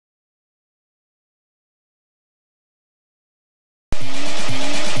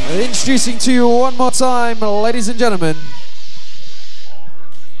Introducing to you one more time, ladies and gentlemen,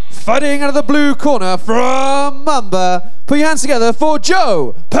 fighting out of the blue corner from Mumba, put your hands together for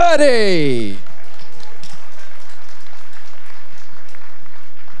Joe Purdy.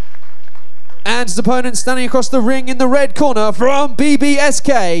 And his opponent standing across the ring in the red corner from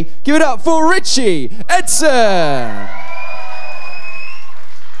BBSK, give it up for Richy, Edson.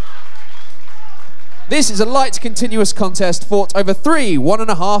 This is a light continuous contest fought over 3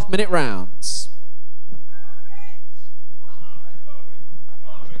 1.5-minute rounds.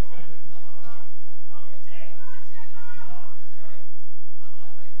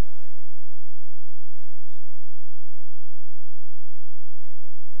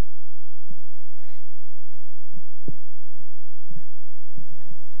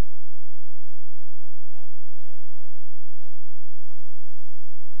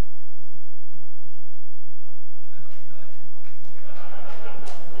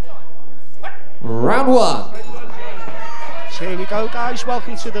 Round 1. So here we go, guys.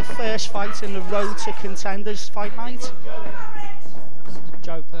 Welcome to the first fight in the road to Contenders fight night.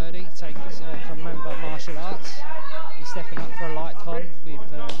 Joe Purdy takes from Member Martial Arts. He's stepping up for a light con with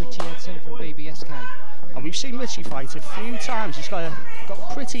Richy Edson from BBSK. And we've seen Richy fight a few times. He's got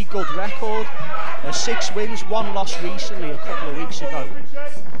a pretty good record. 6 wins, 1 loss recently, a couple of weeks ago.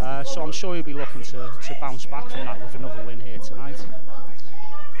 So I'm sure he'll be looking to bounce back from that with another win here tonight.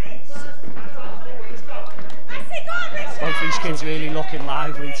 Both these kids really looking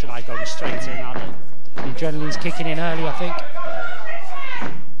lively tonight, going straight in at it. The adrenaline's kicking in early, I think.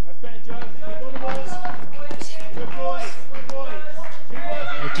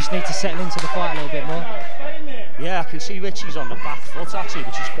 They just need to settle into the fight a little bit more. Yeah, I can see Richy's on the back foot actually,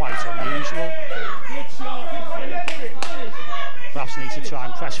 which is quite unusual. Perhaps needs to try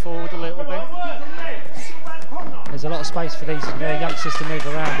and press forward a little bit. There's a lot of space for these youngsters to move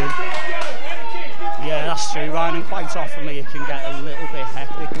around in. Yeah, that's true, Ryan, and quite often it can get a little bit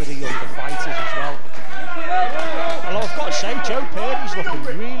hectic with the younger fighters as well. Well, I've got to say, Joe Purdy's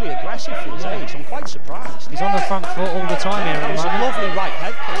looking really aggressive for his age. I'm quite surprised. He's on the front foot all the time here at the moment. It's a lovely right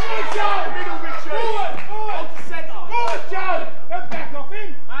head kick.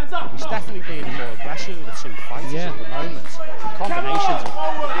 He's definitely being more aggressive of the 2 fighters at the moment. Combinations of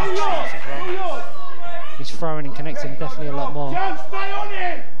actions as well. He's throwing and connecting definitely a lot more.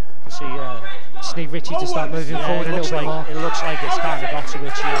 See, just need Richy to start moving forward a little bit more. It looks like it's kind of got to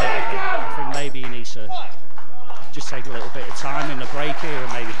Richy a little bit. I think maybe he needs to just take a little bit of time in the break here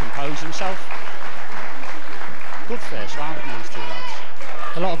and maybe compose himself. Good first round from these 2 lads.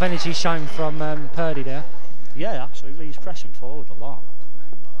 A lot of energy shown from Purdy there. Yeah, absolutely. He's pressing forward a lot.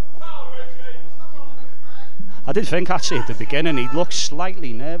 I did think actually at the beginning he looked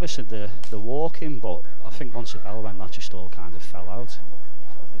slightly nervous at the walk-in, but I think once the bell went, that just all kind of fell out.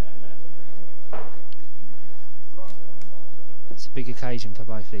 It's a big occasion for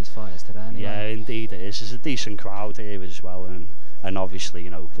both of these fighters today anyway. Yeah, indeed it is. There's a decent crowd here as well, and obviously, you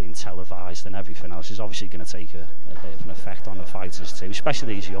know, being televised and everything else is obviously going to take a bit of an effect on the fighters too,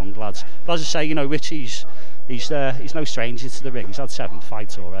 especially these young lads. But as I say, you know, Richy's he's no stranger to the ring. He's had 7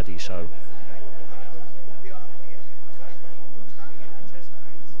 fights already, so.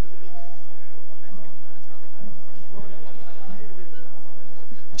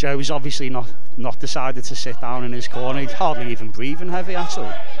 Joe's obviously not decided to sit down in his corner. He's hardly even breathing heavy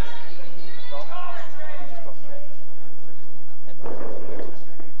actually.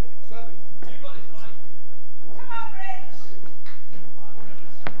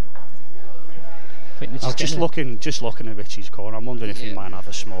 I was just looking at Richy's corner. I'm wondering if he might have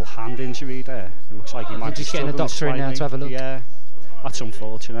a small hand injury there. It looks like he might be just getting a doctor in now to have a look. Yeah, that's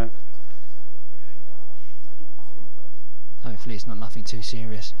unfortunate. Hopefully it's not nothing too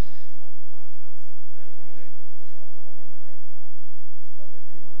serious.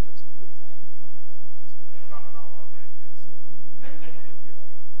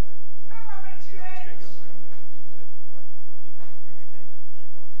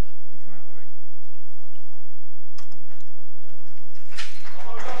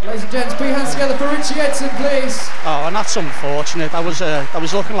 Ladies and gents, put your hands together for Richy Edson, please. Oh, and that's unfortunate. That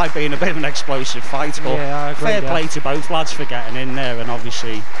was looking like being a bit of an explosive fight, but yeah, fair play to both lads for getting in there, and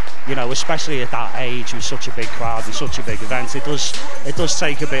obviously, you know, especially at that age with such a big crowd and such a big event, it does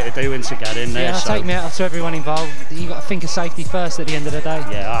take a bit of doing to get in there. Yeah, take me out to everyone involved. You got to think of safety first at the end of the day.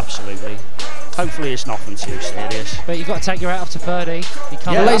 Yeah, absolutely. Hopefully it's nothing too serious. But you've got to take your hat off to Purdy.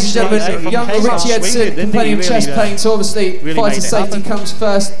 Yeah, ladies and gentlemen, young Richy Edson complaining of chest pain, so obviously fighter safety comes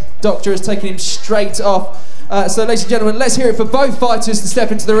first. Doctor has taken him straight off. So ladies and gentlemen, let's hear it for both fighters to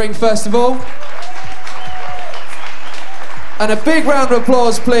step into the ring first of all. And a big round of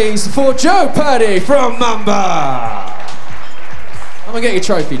applause, please, for Joe Purdy from Mamba. I'm gonna get your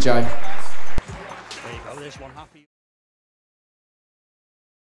trophy, Joe.